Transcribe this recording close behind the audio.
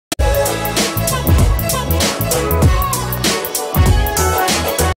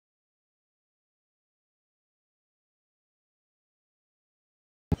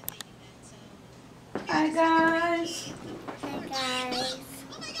Hi guys. Hi guys.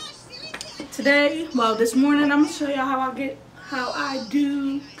 Today, well, this morning I'm gonna show y'all how I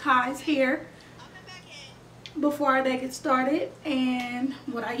do Kai's hair before they get started and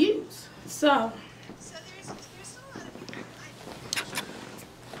what I use. So,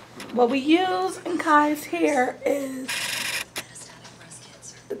 what we use in Kai's hair is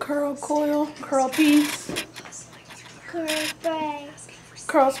the curl piece,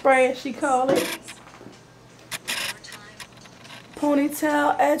 curl spray as she called it,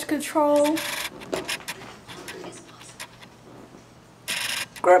 ponytail edge control,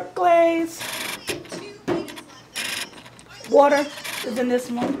 grip glaze, water is in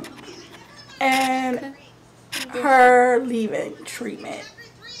this one, and her leave-in treatment.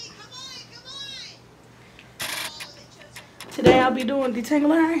 Today I'll be doing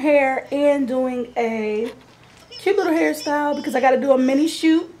detangling her hair and doing a cute little hairstyle because I got to do a mini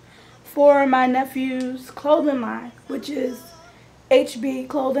shoot for my nephew's clothing line, which is HB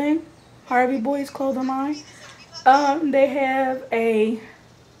Clothing, Harvey Boys Clothing Line. They have a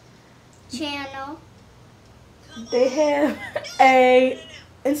channel. They have a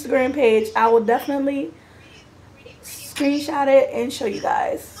Instagram page. I will definitely screenshot it and show you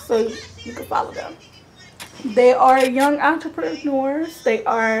guys so you can follow them. They are young entrepreneurs. They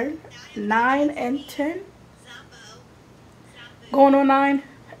are 9 and 10. Going on 9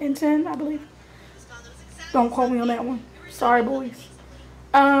 and 10, I believe. Don't quote me on that one. Sorry, boys.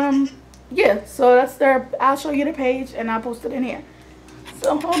 Yeah, so that's their, I'll show you the page and I'll post it in here.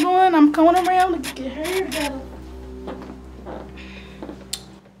 So hold on, I'm going around to get her hair together.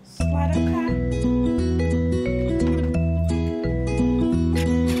 Slide up, Kai.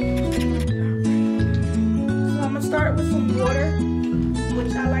 So I'm gonna start with some water,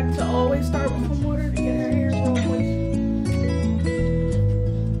 which I like to always start with some water to get her hair real moist.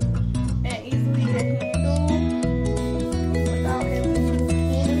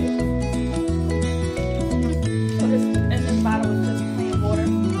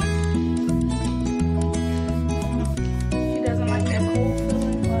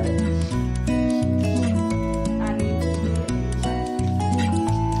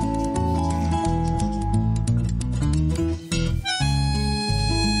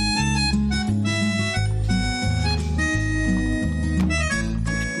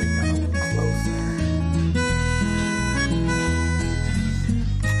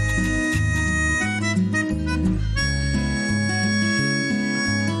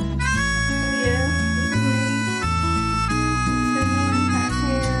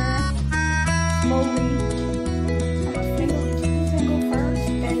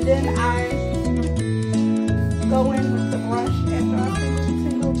 Go in with the brush after I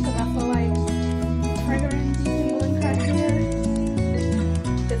tingle because I feel like triggering detangling her hair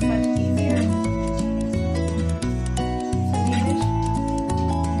is much easier to manage.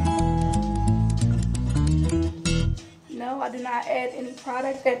 No, I do not add any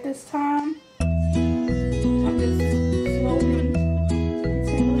product at this time. I'm just slowly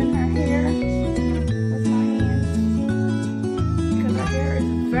detangling her hair with my hands because her hair is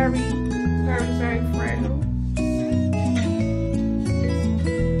very, very, very fragile.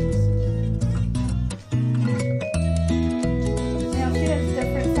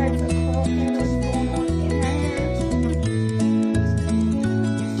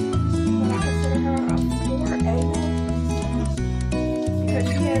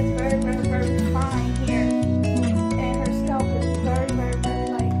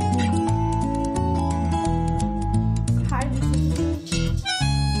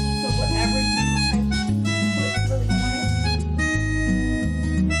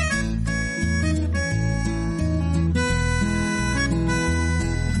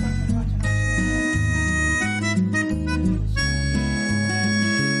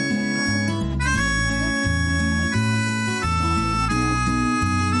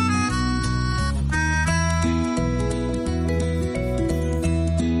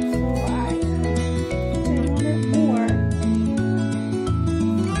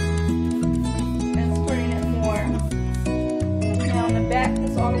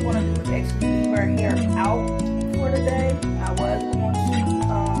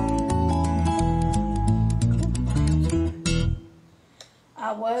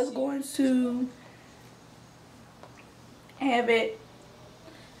 I was going to have it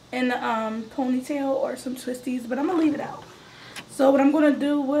in the ponytail or some twisties, but I'm gonna leave it out. So what I'm gonna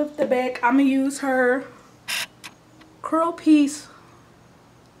do with the back, I'm gonna use her curl piece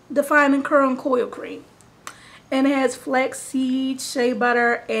defining curl and coil cream, and it has flaxseed, shea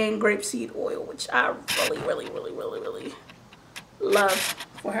butter, and grapeseed oil, which I really love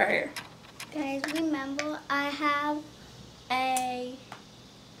for her hair. Guys, remember I have a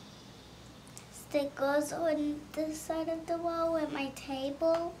stickers on this side of the wall at my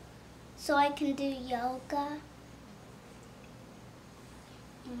table so I can do yoga.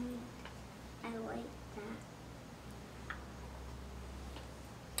 And I like that.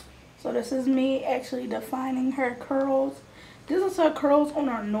 So this is me actually defining her curls. This is her curls on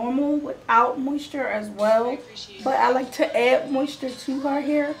her normal without moisture as well. But I like to add moisture to her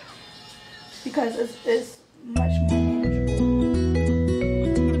hair because it's much more manageable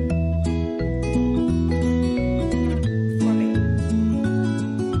for me.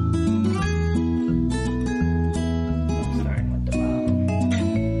 I'm starting with the bottom.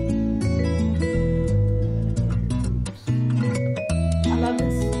 I love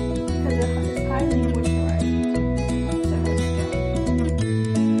this because it's highly moisturizing to her scalp.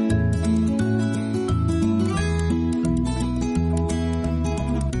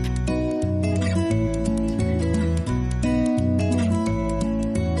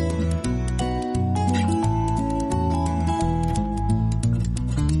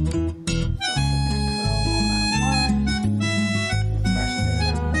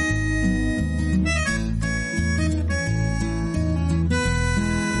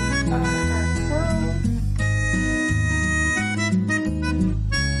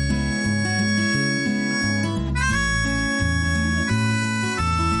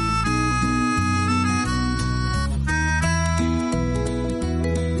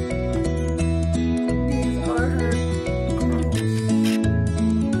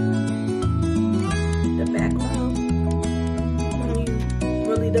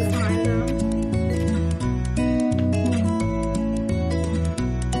 Define them.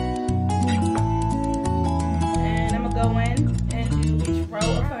 And I'm gonna go in and do each row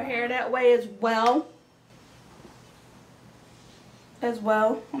of her hair that way as well.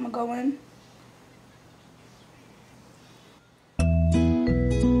 I'm gonna go in.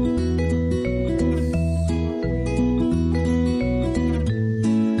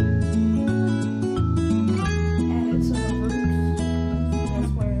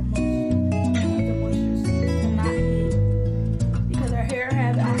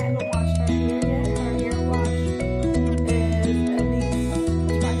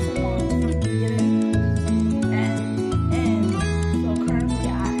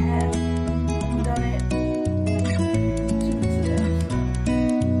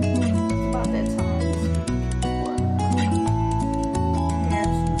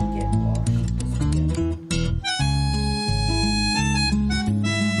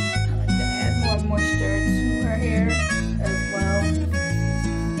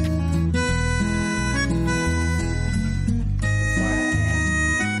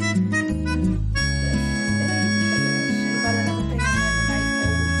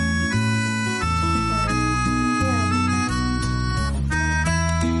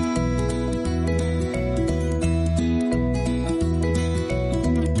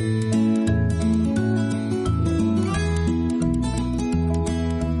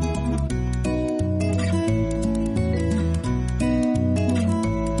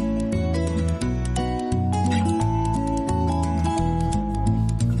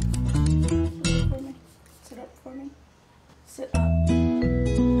 Sit up.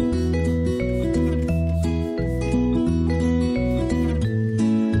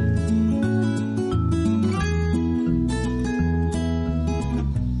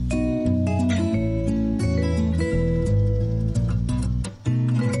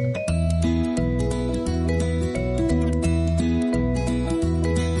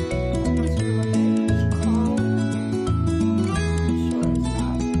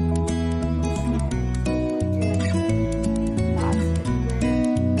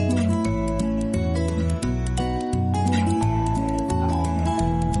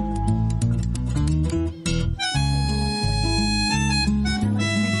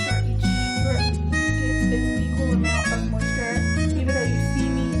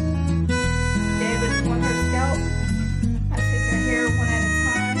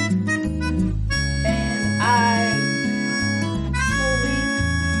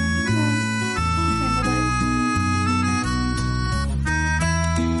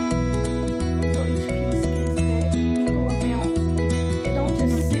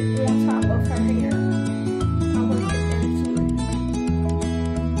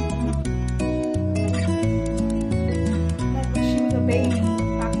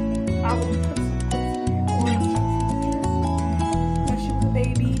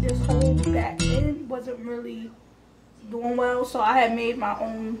 Wasn't really doing well, so I had made my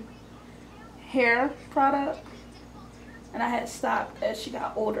own hair product and I had stopped as she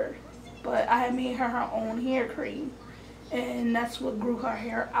got older. but I had made her own hair cream, and that's what grew her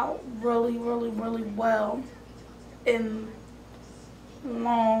hair out really, really, really well and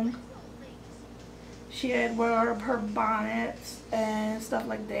long. She had wear her bonnets and stuff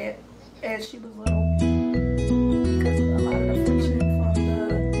like that as she was little, because of a lot of the friction from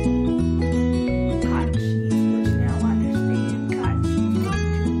the cotton sheets, which now I understand cotton sheets really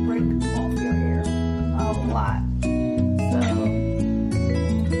do break off your hair a lot. So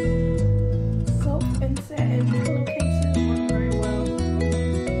soap and satin pillowcases work very well,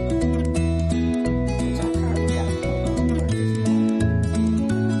 which I currently got a pillow purchase on.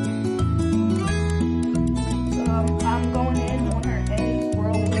 So I'm going in on her ends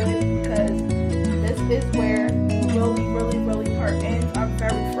real good, because this is where really her ends are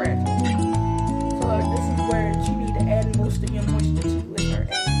very fragile. So this is where you need to add most of your moisture to, is her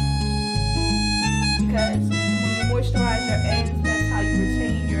ends. Because when you moisturize your ends, that's how you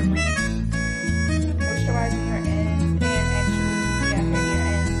retain your length. Moisturizing your ends and actually keeping your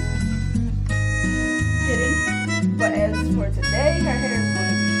ends hidden. But as for today, her hair is going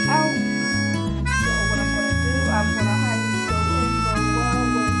to be out. So what I'm going to do, I'm going to highly go in real well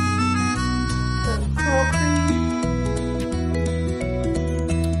with the curl cream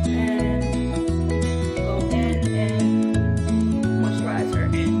and go in and moisturize her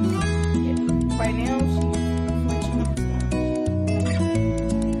ends. Yeah. Right now, she's flinching and stuff.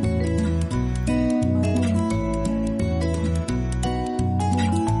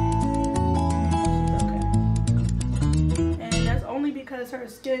 She's okay. And that's only because her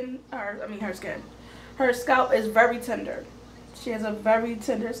scalp is very tender. She has a very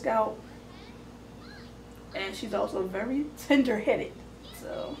tender scalp, and she's also very tender-headed.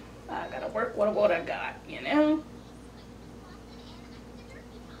 So I gotta work with what I got, you know.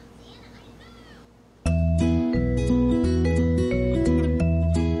 So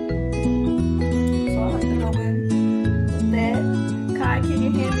I like to go in with that. Kai, can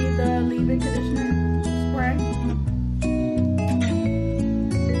you hand me the leave-in conditioner spray?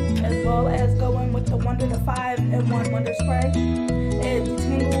 As well as going with the Wonder, the 5-in-1 Wonder Spray. It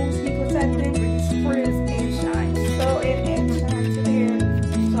detangles, heat protecting, reduces frizz and shine. So it adds shine to the hair.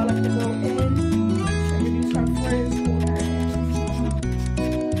 So I like to go in and reduce her frizz on her hair.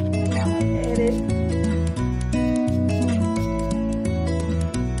 Now I'm gonna add it.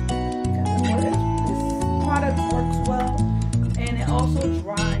 This product works well, and it also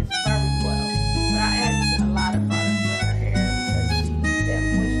dries very well. But I add a lot of products to her hair because she needs that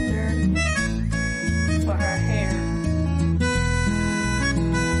moisture for her hair.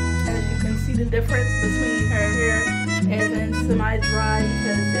 As you can see the difference between her hair as in semi-dry,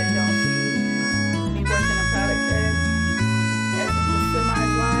 because if y'all see me working a product in, as in the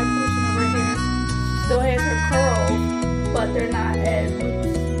semi-dry portion of her hair, she still has her curls, but they're not as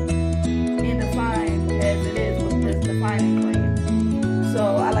loose and defined as it is with this defining cream. So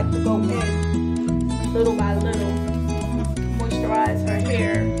I like to go in little by little, moisturize her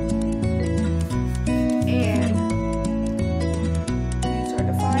hair, and use her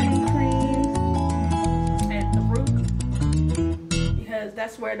defining cream at the root, because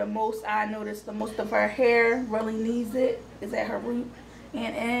that's where I notice the most of her hair really needs it, is at her root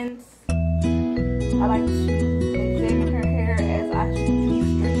and ends. I like to examine her hair as I do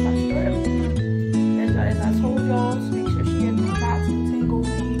strip by strip. As I told y'all, to make sure she has no knots and tangles,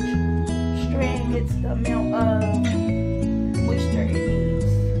 and each strand gets the amount of moisture it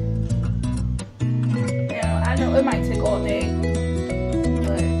needs. Now, I know it might take all day,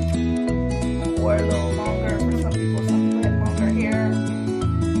 or a little longer for some people. Some people have longer hair,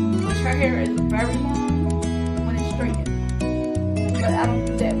 which her hair is very long when it's straightened. But I don't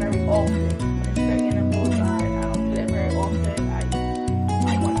do that very often. When it's straightened and blow dried, I don't do that very often.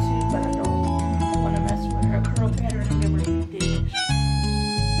 I want to, but I don't want to mess with her curl pattern and give her a dish.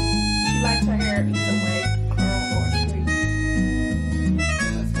 She likes her hair either way, curl or straight.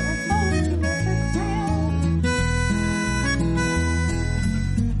 That's what I told her. That's her crown.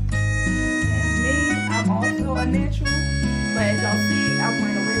 As me, I'm also a natural, but as y'all see, I'm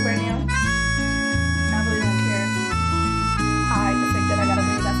wearing a wig right now. I really don't care. Hide the fact that I got a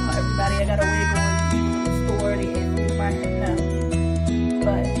wig. I tell everybody I got a wig on. In the store, they ask me if my hair no.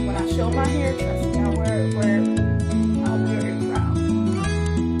 But when I show my hair, trust me, I'll wear it proud.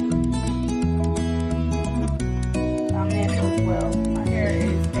 I'm natural as well. My hair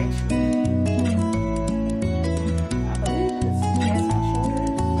is actually, I believe it's past my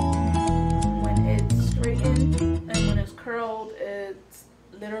shoulders. When it's straightened and when it's curled, it's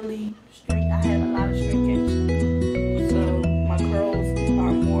literally straight. I have a lot of shrinkage, so my curls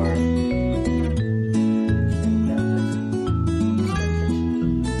are more shrinkage.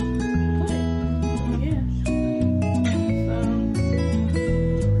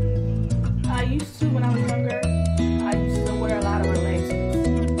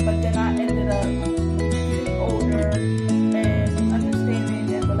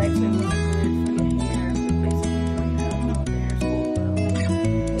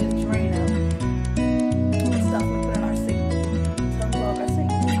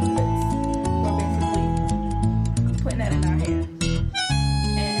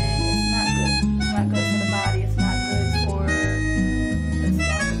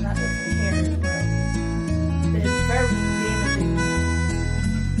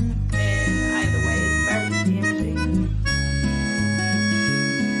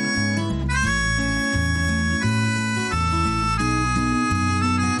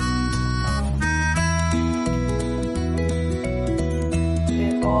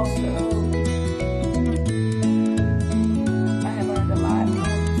 also, I have learned a lot.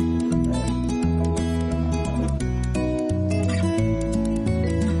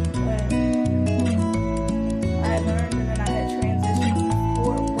 But I had learned, and then I had transitioned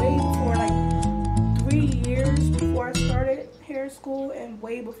way before, like 3 years before I started hair school, and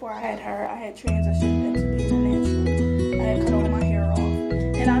way before I had her, I had transitioned into being a natural. I had cut all my hair off,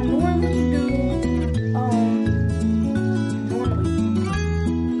 and I normally do.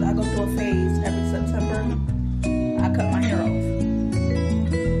 Normally, I go through a phase every September. I cut my hair off.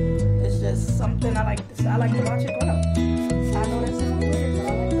 It's just something I like. I like to watch it grow. I know that sounds weird, but I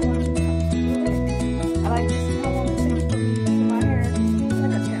like to watch it grow. I like to see how long it takes for me for my hair. It's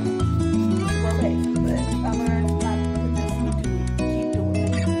like a challenge. It's real big, but I learned not to just keep doing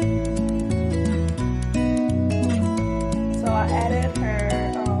it. So I added her.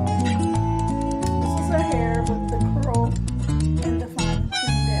 This is her hair with the curl and the fine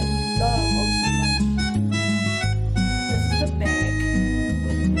cream that we love most so much. This is the bag.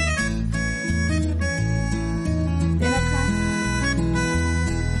 Stand up high.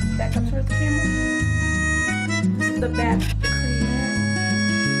 Back up towards the camera. This is the back of the cream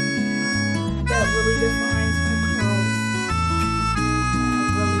that really defines her curls. I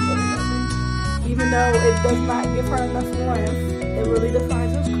really, really love it. Even though it does not give her enough length, it really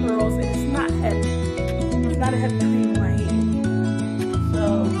defines her curls, and it's not heavy. It's not a heavy cream in my head. So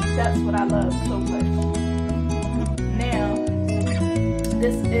that's what I love so much. Now,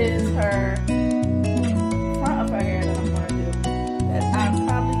 this is her front of her hair that I'm going to do. That I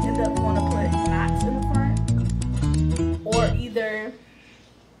probably end up going to put knots in the front, or either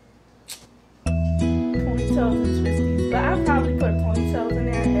ponytails and twisties. But I'll probably put ponytails in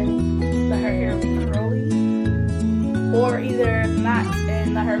there and let her hair be curly, or either knots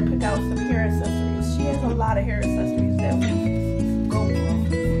and let her pick out some hair accessories. She has a lot of hair accessories that we go for.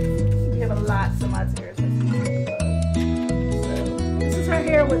 We have a lot of hair accessories. So this is her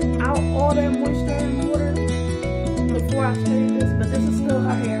hair without all that moisture and water. Before I started this, but this is still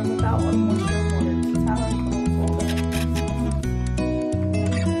her hair without all the moisture and water. This is how her curls all that.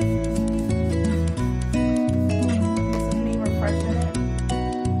 This is me refreshing it.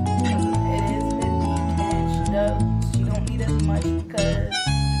 It is mid-week, and she don't need as much because,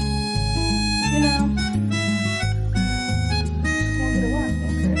 you know, she's gonna get a wash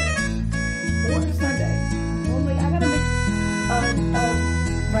next Saturday or Sunday. Normally, I gotta make a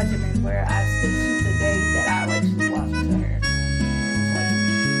regimen where I stick to the day that I actually wash her hair.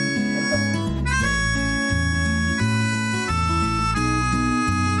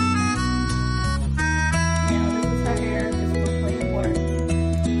 Now, this is her hair just with plain water.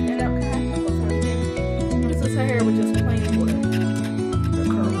 And okay, I'll go towards the end. This is her hair with just plain water. The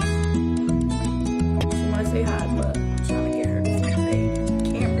curls. She wanna say hi, but I'm trying to get her to see the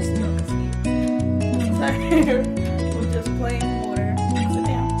camera still can see it. This is her hair with just plain water. Sit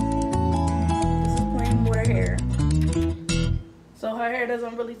down. This is plain water hair. So her hair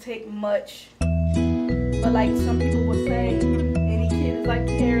doesn't really take much. But like some people would say, any kid is like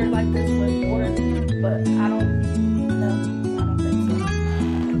hair like this with water. But I don't think so.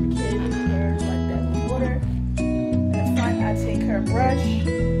 Every kid's hair is like that with water. In the front, I take her brush.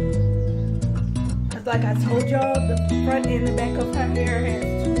 Cause like I told y'all, the front and the back of her hair has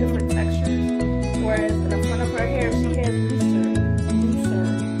 2 different textures. Whereas in the front of her hair, she has looser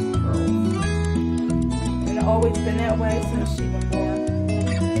curls. And it's always been that way since she was born.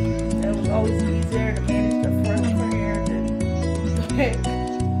 And it was always easier to manage the front of her hair than the back.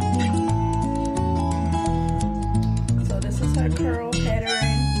 So this is her curl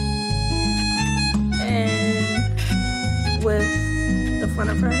pattern. And with the front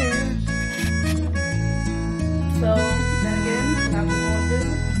of her hair. So then again, what I'm going to do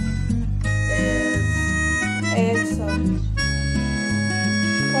is add some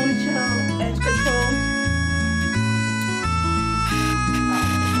ponytail edge control.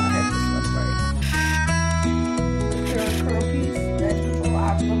 I have this one right. Curl piece, edge control. I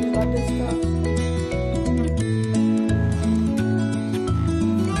really love this stuff.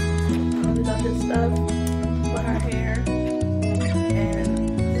 I really love this stuff for her hair. And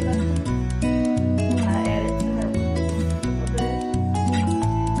I add it to her roots a little bit.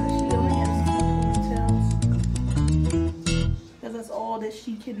 Because she only has 2 ponytails. Because that's all that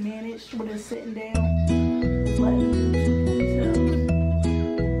she can manage with her sitting down. Is letting me do 2 ponytails.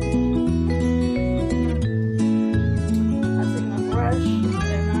 I take my brush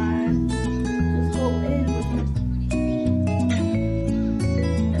and I just go in with it.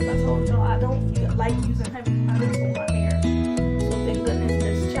 As I told y'all, I don't like using heavy products on my hair. So thank goodness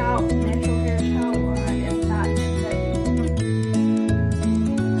this natural hair shower line is not too heavy.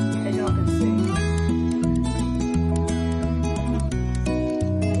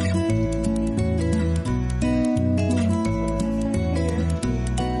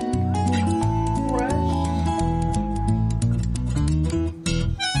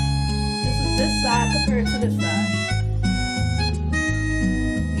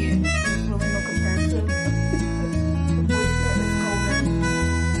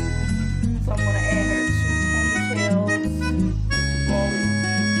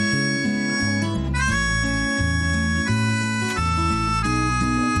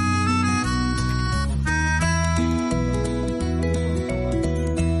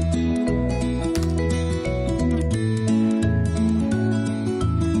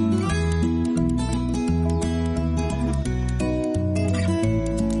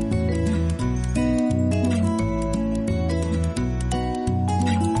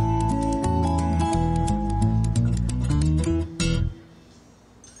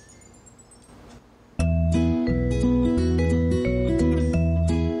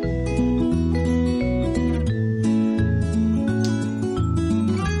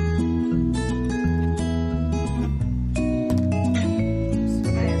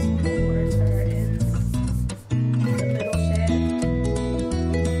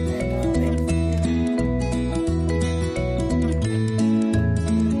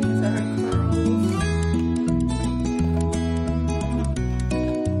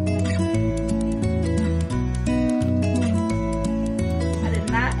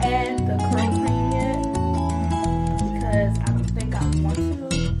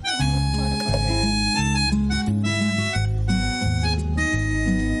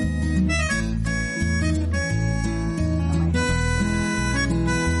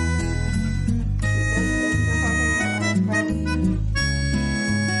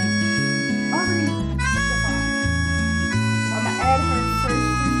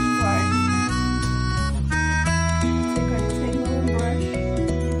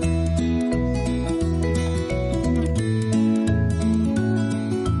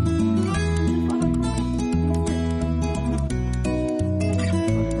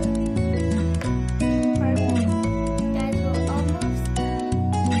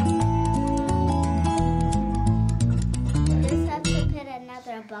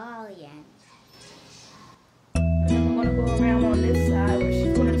 another ball in. And then we're gonna go around on this side where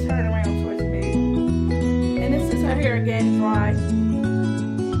she's gonna turn around towards me. And this is her hair again, dry.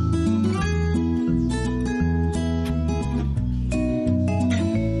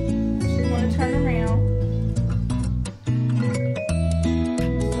 She's gonna turn around.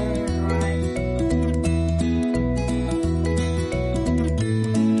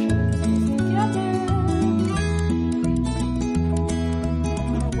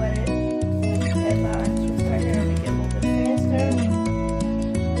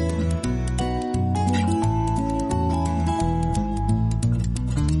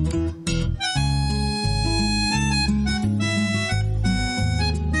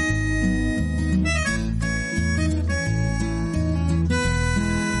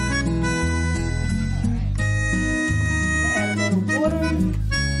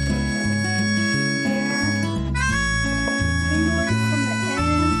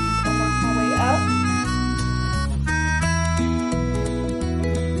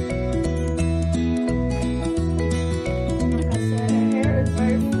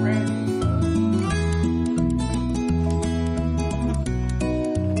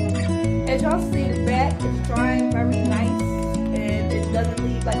 As y'all see, the back is drying very nice and it doesn't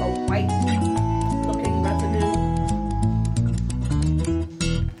leave like a white looking residue.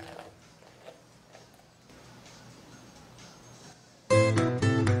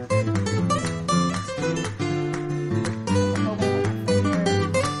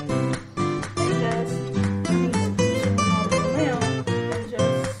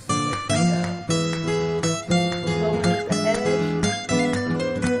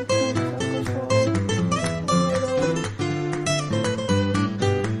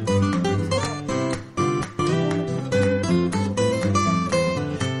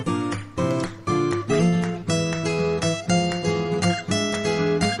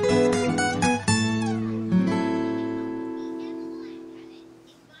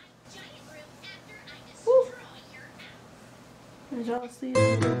 As y'all see,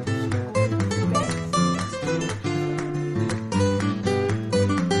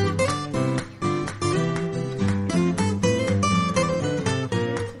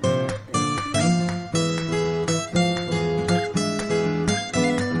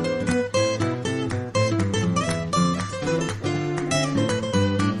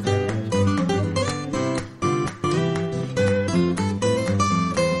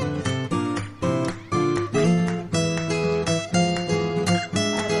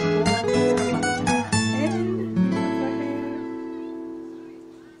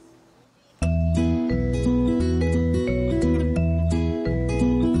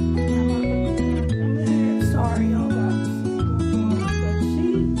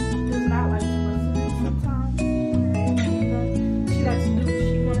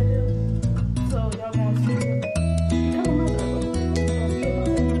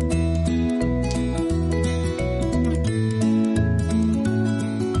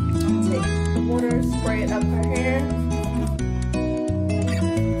 spray it up her hair.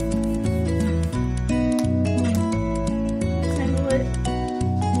 Tangle it.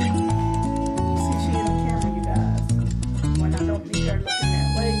 See, she in the camera, you guys. When I don't need her looking that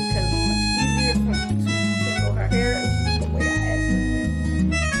way because it's much easier for me to tangle her hair the way I asked her to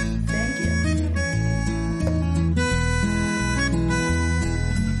do. Thank you.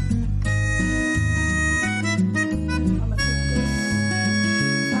 I'm gonna take this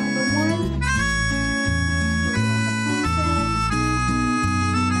number one.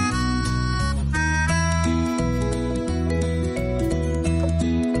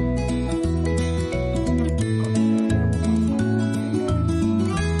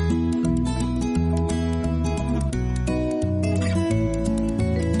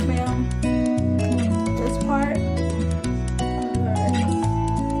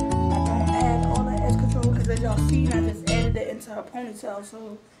 Y'all see, I just added it into her ponytail,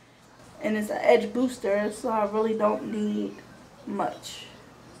 so, and it's an edge booster, so I really don't need much.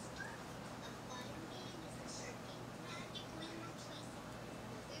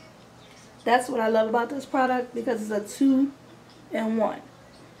 That's what I love about this product, because it's a 2-in-1.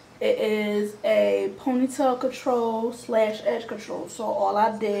 It is a ponytail control / edge control. So all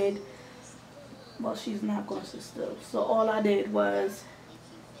I did, well, she's not going to sit still. So all I did was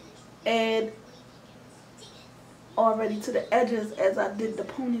add already to the edges as I did the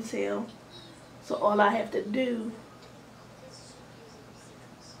ponytail. So all I have to do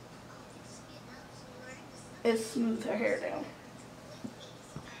is smooth her hair down.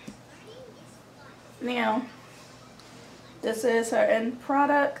 Now, this is her end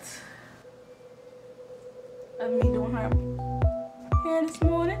product of me doing her hair this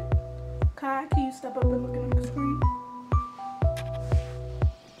morning. Kai, can you step up and look at the screen?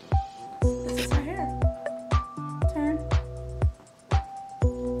 This is her hair. Turn.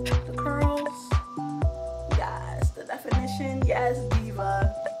 The curls. Yes, the definition. Yes,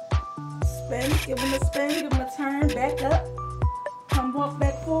 diva. Spin. Give him a spin. Give him a turn. Back up. Come walk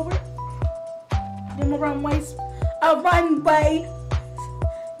back forward. Give him a runway. A runway.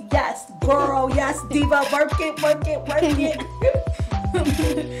 Yes, girl. Yes, diva. Work it, work it, work it.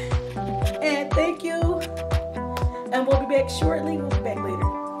 And thank you. And we'll be back shortly. We'll be back later.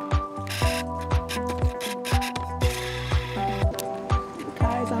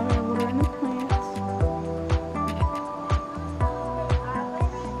 Guys, I'm here watering the plants.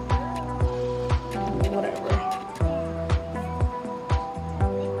 Whatever.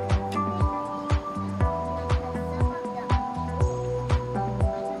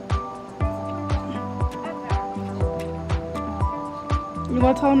 You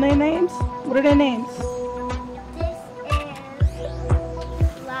want to tell them their names? What are their names? This is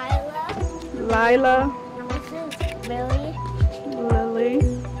Lila. Lila, This is Lily. Lily,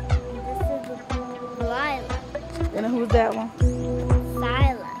 This is Lila. and then who's that one?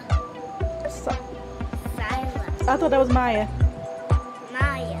 Sila. Si- Sila. I thought that was Maya.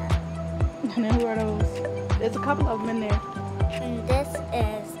 Maya. And then who are those? There's a couple of them in there. And this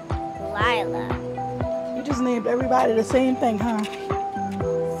is Lila. You just named everybody the same thing, huh?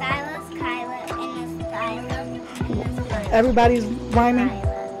 Silas, Kyla, and this Lila. And this Lila. Everybody's rhyming.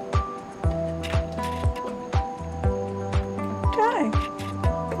 Okay.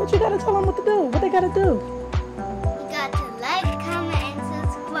 What you gotta tell them what to do? What they gotta do? You got to like, comment, and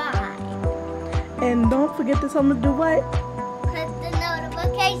subscribe. And don't forget to tell them to do what? Click the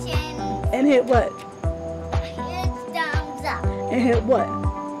notifications. And hit what? Hit thumbs up. And hit what?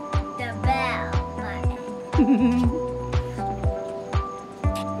 The bell button.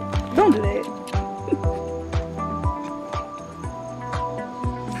 Don't do that.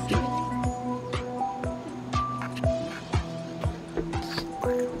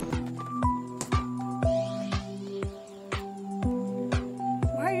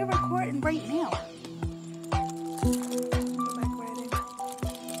 Why are you recording right now? Go back right in.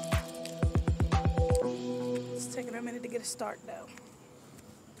 It's taking a minute to get a start though.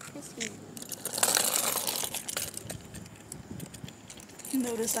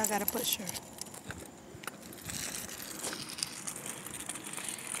 Notice I gotta push her.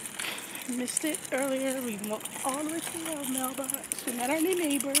 Missed it earlier. We walked all the way to our mailbox. We met our new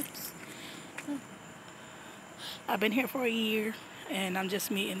neighbors. I've been here for a year and I'm just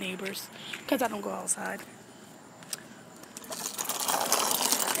meeting neighbors because I don't go outside.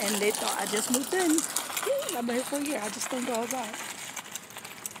 And they thought I just moved in. I've been here for a year. I just don't go outside.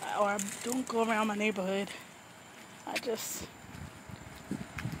 Or I don't go around my neighborhood. I just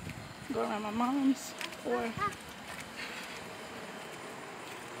go around my mom's or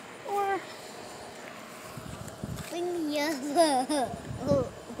Bring your